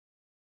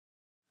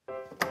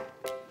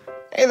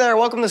Hey there,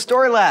 welcome to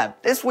Story Lab.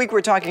 This week we're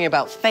talking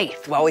about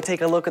faith while we take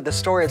a look at the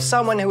story of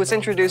someone who was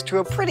introduced to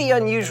a pretty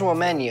unusual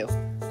menu.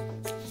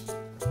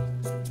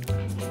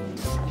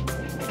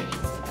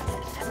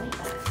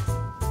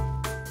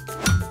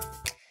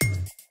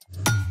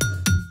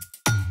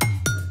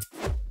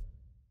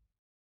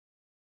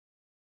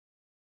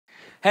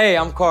 Hey,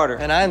 I'm Carter.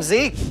 And I'm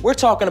Zeke. We're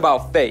talking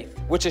about faith,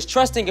 which is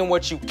trusting in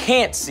what you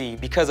can't see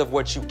because of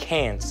what you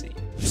can see.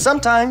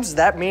 Sometimes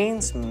that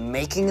means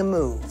making a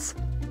move.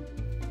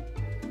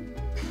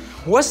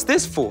 What's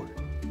this for?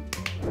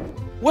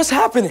 What's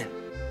happening?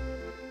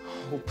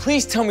 Oh,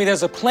 please tell me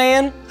there's a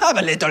plan. Have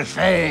a little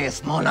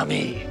faith, mon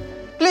ami.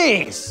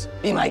 Please,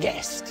 be my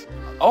guest.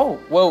 Oh,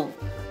 well,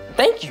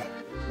 thank you.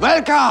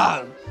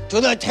 Welcome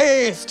to the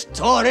Taste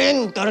Tour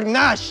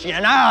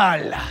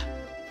International.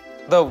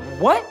 The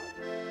what?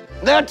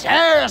 The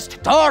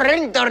Taste Tour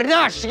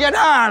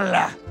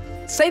International.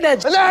 Say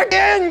that.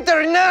 The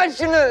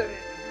International.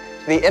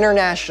 The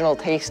International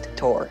Taste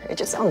Tour. It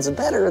just sounds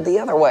better the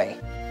other way.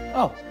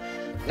 Oh,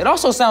 it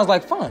also sounds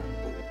like fun.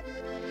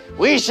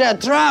 We shall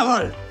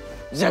travel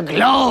the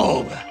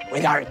globe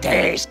with our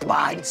taste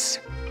buds.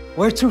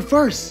 Where to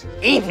first?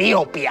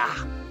 Ethiopia.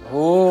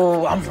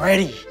 Oh, I'm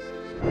ready.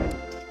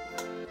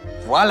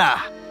 Voila.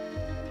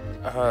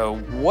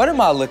 What am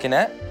I looking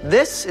at?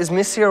 This is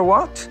Monsieur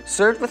Wat,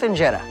 served with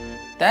injera.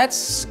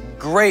 That's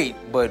great,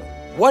 but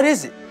what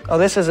is it? Oh,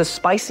 this is a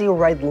spicy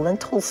red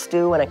lentil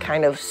stew and a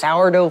kind of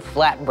sourdough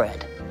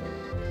flatbread.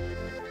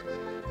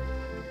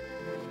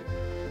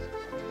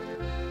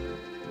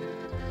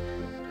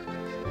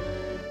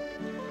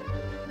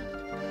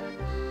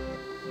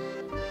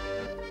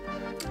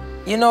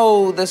 You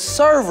know, the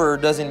server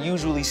doesn't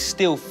usually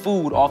steal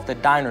food off the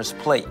diner's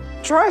plate.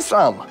 Try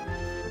some.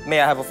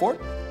 May I have a fork?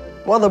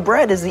 Well, the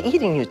bread is the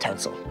eating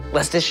utensil.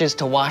 Less dishes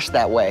to wash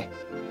that way.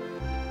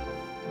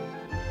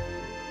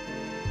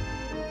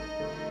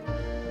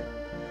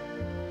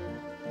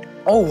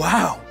 Oh,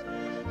 wow.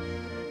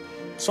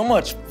 So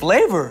much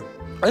flavor.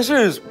 This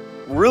is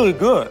really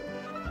good.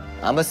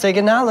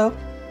 Amaseganalo.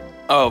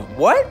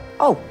 What?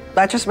 Oh,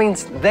 that just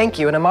means thank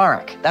you in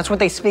Amharic. That's what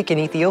they speak in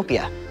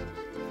Ethiopia.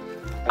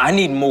 I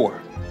need more.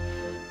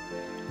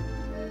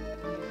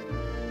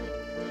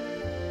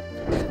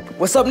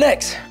 What's up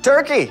next?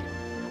 Turkey.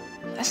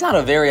 That's not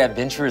a very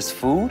adventurous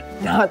food.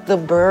 Not the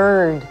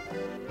bird.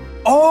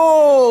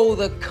 Oh,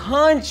 the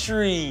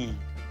country.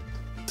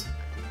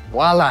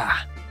 Voila.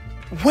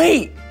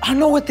 Wait, I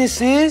know what this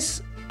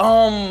is.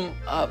 Baka.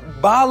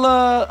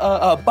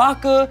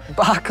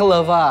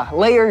 Baklava.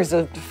 Layers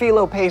of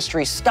phyllo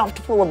pastry stuffed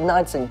full of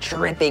nuts and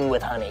dripping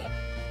with honey.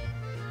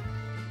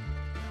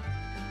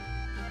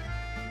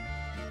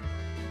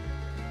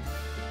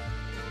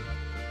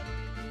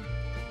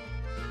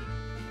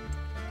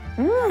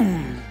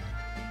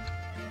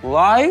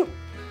 Light,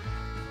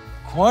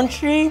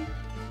 crunchy,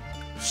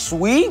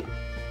 sweet,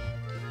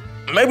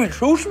 maybe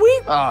too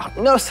sweet?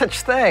 No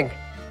such thing.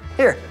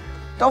 Here,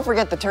 don't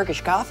forget the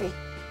Turkish coffee.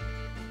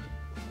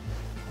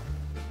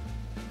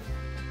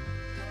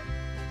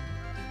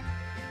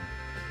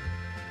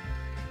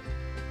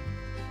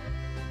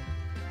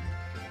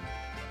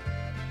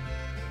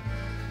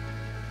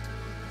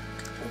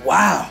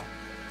 Wow,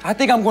 I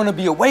think I'm gonna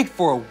be awake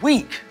for a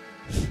week.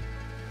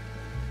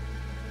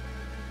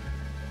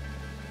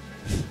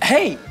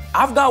 Hey,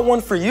 I've got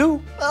one for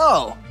you.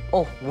 Oh,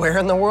 where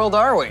in the world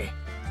are we?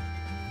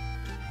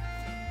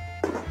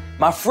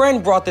 My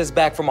friend brought this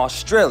back from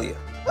Australia.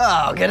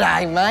 Oh,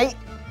 g'day, mate.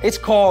 It's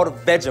called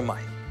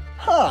Vegemite.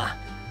 Huh.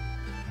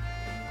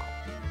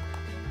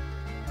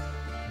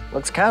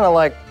 Looks kind of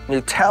like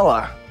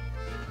Nutella.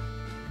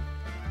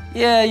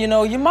 Yeah, you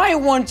know, you might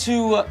want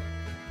to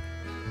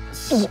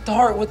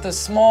start with a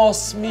small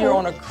smear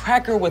on a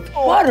cracker with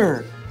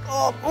butter.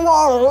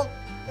 Water.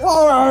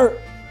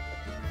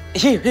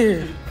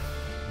 Here.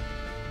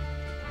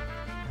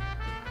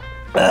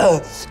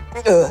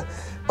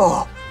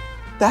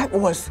 That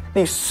was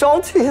the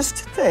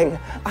saltiest thing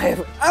I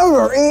have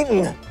ever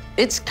eaten.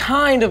 It's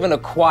kind of an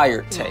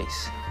acquired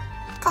taste.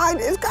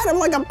 It's kind of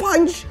like a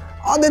punch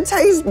on the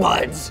taste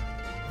buds.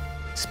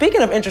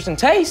 Speaking of interesting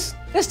tastes,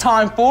 it's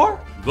time for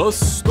The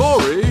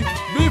Story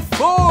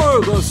Before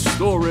the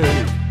Story.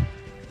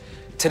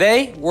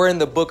 Today, we're in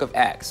the book of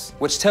Acts,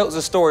 which tells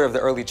the story of the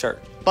early church.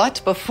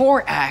 But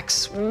before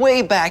Acts,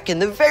 way back in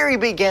the very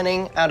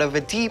beginning, out of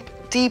a deep,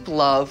 deep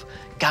love,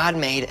 God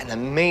made an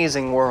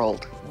amazing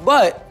world.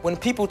 But when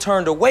people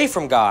turned away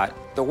from God,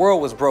 the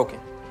world was broken.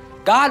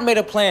 God made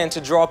a plan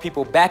to draw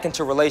people back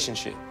into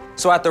relationship.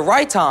 So at the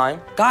right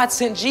time, God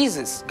sent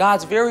Jesus,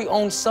 God's very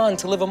own son,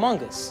 to live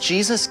among us.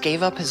 Jesus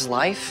gave up his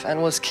life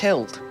and was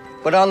killed.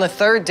 But on the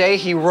third day,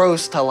 he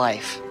rose to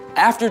life.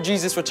 After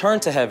Jesus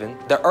returned to heaven,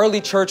 the early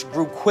church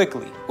grew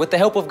quickly with the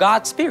help of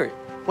God's Spirit.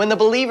 When the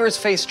believers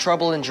faced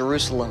trouble in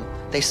Jerusalem,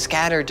 they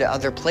scattered to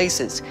other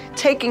places,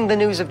 taking the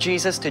news of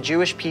Jesus to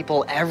Jewish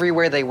people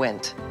everywhere they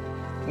went.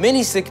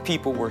 Many sick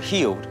people were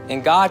healed,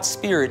 and God's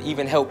Spirit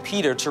even helped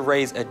Peter to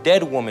raise a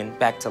dead woman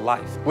back to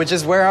life. Which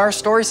is where our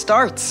story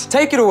starts.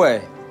 Take it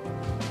away.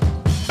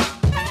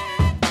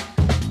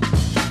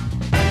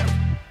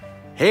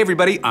 Hey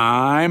everybody,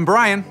 I'm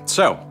Brian.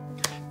 So,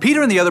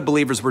 Peter and the other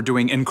believers were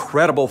doing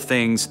incredible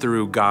things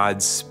through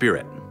God's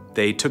Spirit.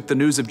 They took the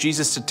news of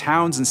Jesus to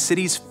towns and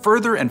cities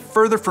further and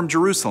further from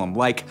Jerusalem,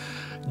 like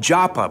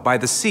Joppa by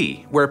the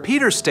sea, where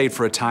Peter stayed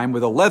for a time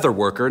with a leather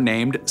worker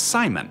named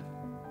Simon.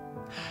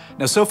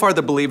 Now, so far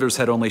the believers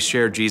had only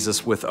shared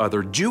Jesus with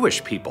other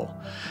Jewish people.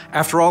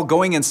 After all,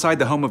 going inside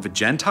the home of a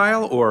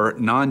Gentile or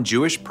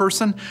non-Jewish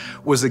person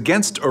was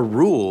against a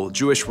rule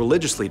Jewish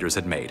religious leaders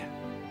had made.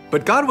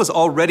 But God was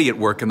already at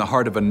work in the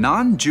heart of a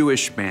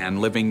non-Jewish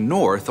man living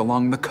north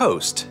along the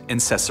coast in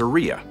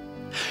Caesarea.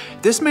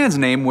 This man's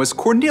name was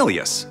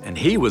Cornelius, and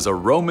he was a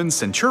Roman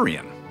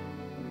centurion.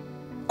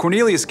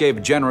 Cornelius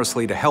gave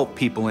generously to help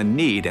people in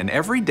need, and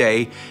every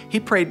day he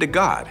prayed to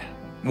God.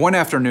 One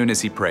afternoon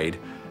as he prayed,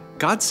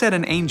 God sent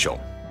an angel.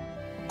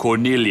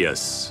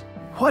 Cornelius,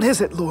 What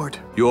is it, Lord?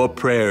 your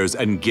prayers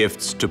and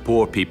gifts to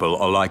poor people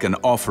are like an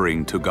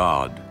offering to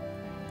God.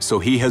 So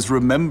he has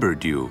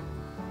remembered you.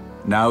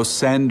 Now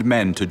send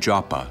men to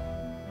Joppa.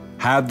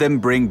 Have them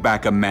bring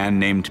back a man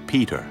named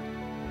Peter.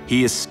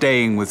 He is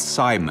staying with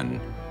Simon,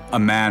 a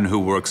man who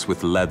works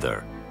with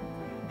leather.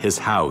 His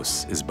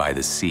house is by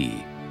the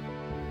sea.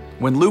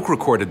 When Luke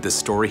recorded this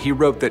story, he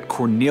wrote that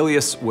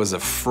Cornelius was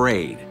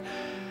afraid.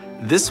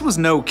 This was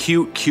no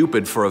cute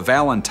Cupid for a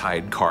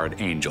Valentine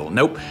card angel.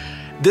 Nope.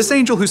 This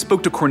angel who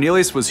spoke to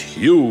Cornelius was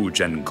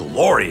huge and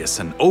glorious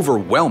and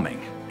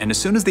overwhelming. And as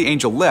soon as the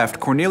angel left,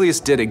 Cornelius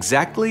did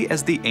exactly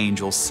as the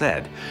angel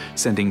said,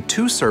 sending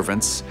 2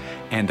 servants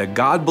and a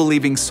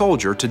God-believing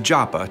soldier to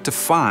Joppa to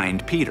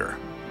find Peter.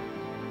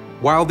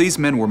 While these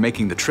men were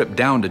making the trip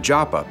down to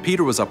Joppa,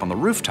 Peter was up on the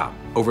rooftop,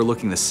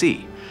 overlooking the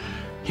sea.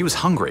 He was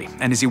hungry,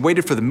 and as he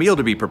waited for the meal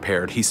to be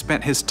prepared, he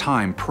spent his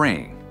time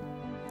praying.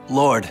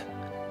 Lord,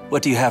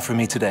 what do you have for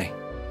me today?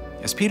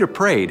 As Peter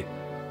prayed,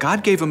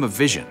 God gave him a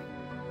vision.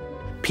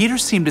 Peter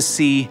seemed to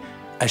see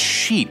a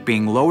sheet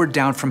being lowered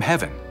down from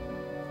heaven.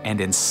 And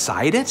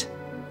inside it?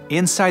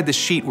 Inside the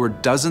sheet were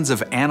dozens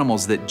of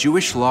animals that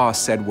Jewish law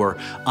said were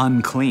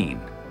unclean.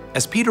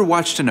 As Peter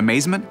watched in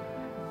amazement,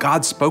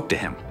 God spoke to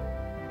him.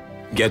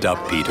 Get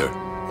up, Peter.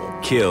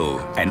 Kill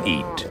and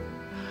eat.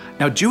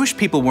 Now, Jewish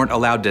people weren't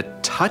allowed to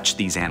touch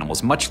these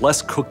animals, much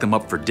less cook them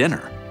up for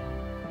dinner.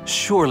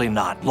 Surely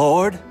not,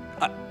 Lord.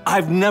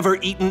 I've never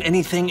eaten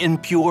anything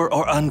impure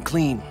or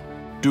unclean.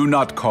 Do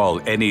not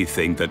call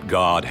anything that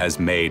God has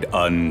made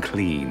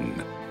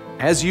unclean.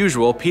 As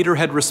usual, Peter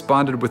had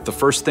responded with the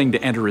first thing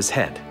to enter his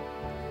head.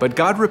 But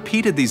God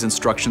repeated these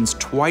instructions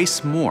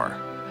twice more.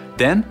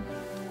 Then,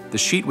 the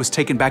sheet was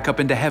taken back up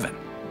into heaven.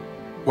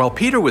 While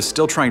Peter was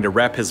still trying to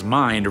wrap his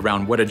mind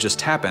around what had just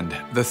happened,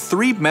 the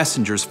 3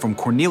 messengers from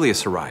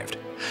Cornelius arrived.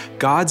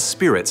 God's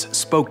spirits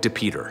spoke to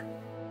Peter.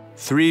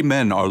 3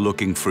 men are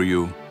looking for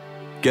you.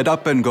 Get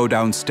up and go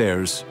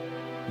downstairs.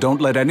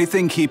 Don't let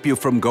anything keep you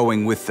from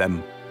going with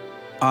them.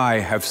 I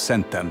have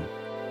sent them.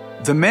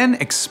 The men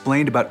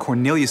explained about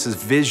Cornelius'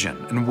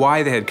 vision and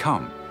why they had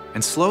come.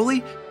 And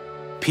slowly,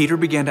 Peter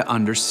began to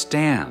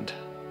understand.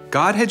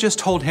 God had just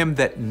told him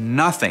that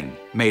nothing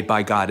made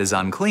by God is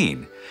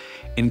unclean,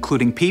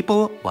 including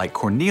people like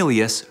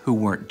Cornelius who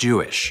weren't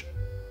Jewish.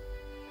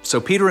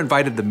 So Peter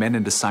invited the men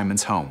into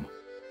Simon's home.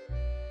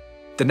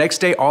 The next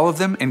day, all of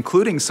them,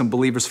 including some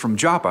believers from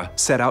Joppa,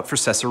 set out for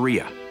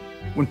Caesarea.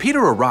 When Peter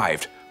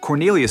arrived,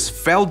 Cornelius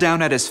fell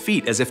down at his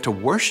feet as if to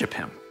worship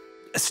him.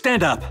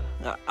 Stand up.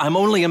 I'm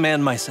only a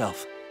man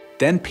myself.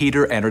 Then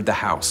Peter entered the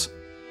house.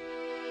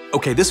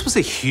 Okay, this was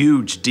a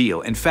huge deal.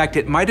 In fact,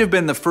 it might have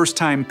been the first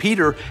time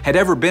Peter had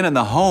ever been in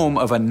the home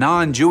of a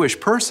non-Jewish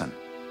person.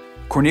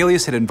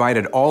 Cornelius had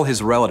invited all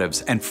his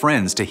relatives and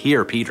friends to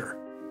hear Peter.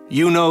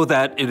 You know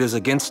that it is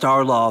against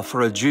our law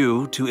for a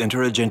Jew to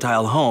enter a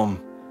Gentile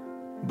home.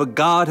 But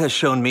God has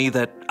shown me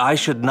that I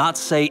should not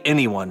say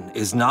anyone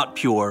is not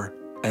pure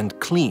and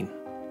clean.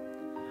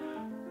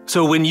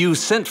 So when you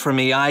sent for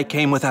me, I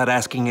came without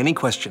asking any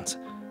questions.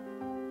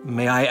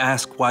 May I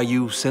ask why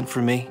you sent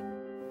for me?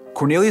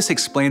 Cornelius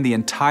explained the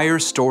entire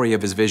story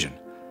of his vision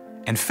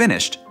and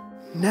finished.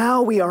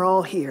 Now we are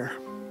all here,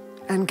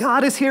 and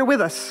God is here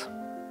with us.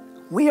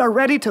 We are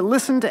ready to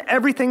listen to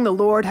everything the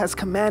Lord has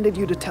commanded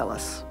you to tell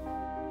us.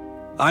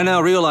 I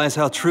now realize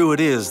how true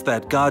it is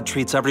that God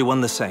treats everyone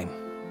the same.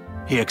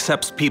 He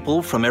accepts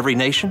people from every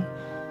nation.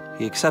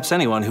 He accepts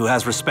anyone who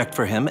has respect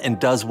for him and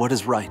does what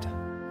is right.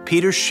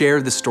 Peter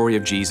shared the story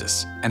of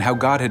Jesus and how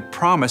God had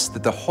promised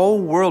that the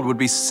whole world would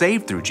be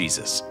saved through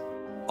Jesus.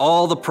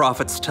 All the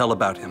prophets tell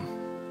about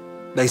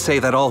him. They say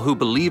that all who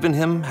believe in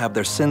him have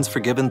their sins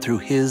forgiven through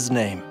his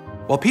name.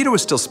 While Peter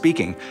was still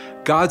speaking,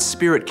 God's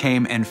Spirit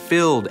came and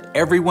filled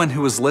everyone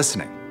who was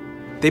listening.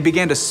 They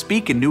began to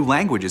speak in new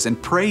languages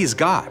and praise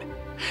God.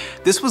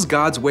 This was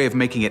God's way of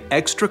making it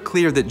extra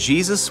clear that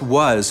Jesus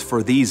was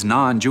for these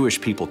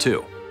non-Jewish people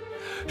too.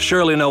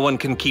 Surely no one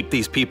can keep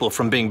these people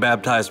from being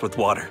baptized with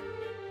water.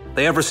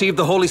 They have received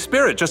the Holy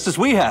Spirit just as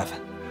we have.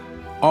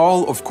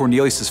 All of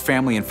Cornelius'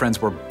 family and friends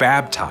were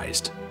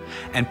baptized,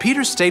 and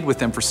Peter stayed with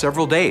them for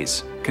several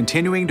days,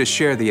 continuing to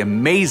share the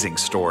amazing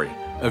story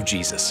of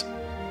Jesus.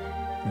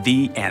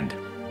 The end.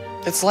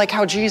 It's like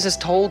how Jesus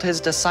told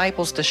his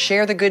disciples to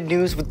share the good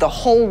news with the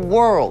whole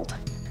world.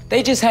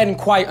 They just hadn't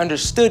quite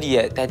understood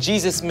yet that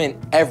Jesus meant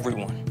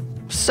everyone.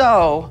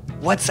 So,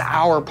 what's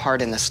our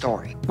part in the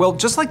story? Well,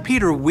 just like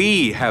Peter,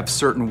 we have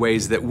certain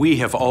ways that we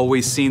have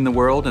always seen the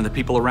world and the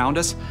people around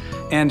us,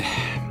 and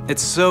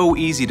it's so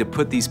easy to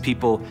put these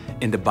people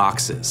into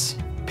boxes.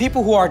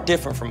 People who are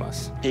different from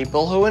us.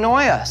 People who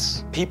annoy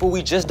us. People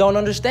we just don't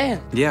understand.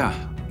 Yeah,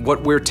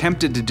 what we're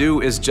tempted to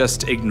do is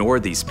just ignore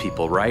these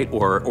people, right?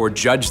 Or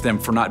judge them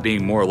for not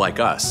being more like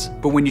us.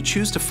 But when you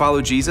choose to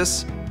follow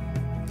Jesus,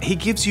 he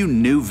gives you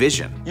new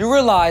vision. You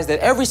realize that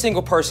every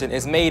single person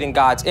is made in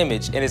God's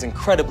image and is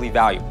incredibly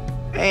valuable.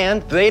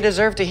 And they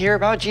deserve to hear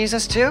about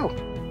Jesus too.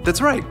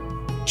 That's right.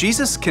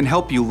 Jesus can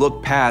help you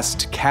look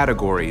past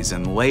categories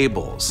and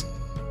labels.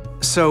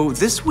 So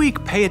this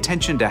week, pay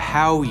attention to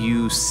how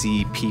you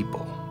see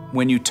people.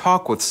 When you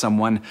talk with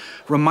someone,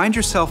 remind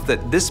yourself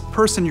that this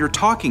person you're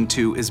talking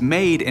to is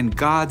made in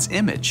God's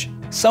image.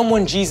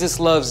 Someone Jesus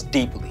loves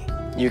deeply.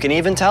 You can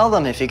even tell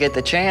them if you get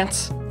the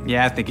chance.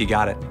 Yeah, I think you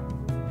got it.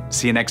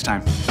 See you next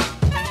time.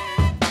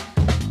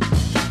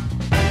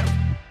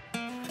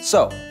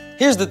 So,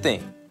 here's the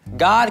thing.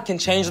 God can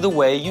change the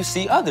way you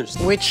see others.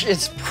 Which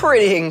is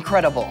pretty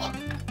incredible.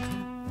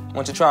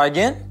 Want to try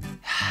again?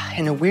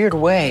 In a weird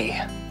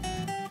way,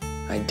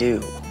 I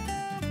do.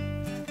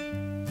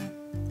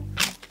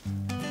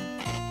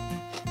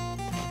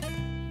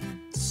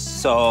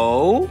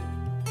 So?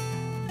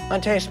 My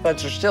taste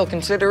buds are still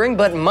considering,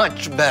 but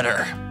much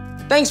better.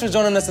 Thanks for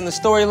joining us in the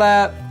Story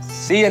Lab.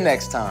 See you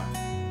next time.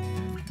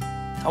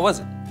 How was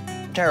it?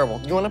 Terrible.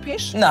 You want a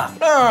piece? Nah.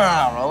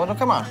 No,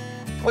 come on.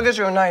 We'll get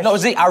you a nice... No,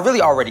 Z, I really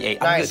already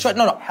ate. Nice. I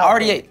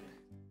already ate.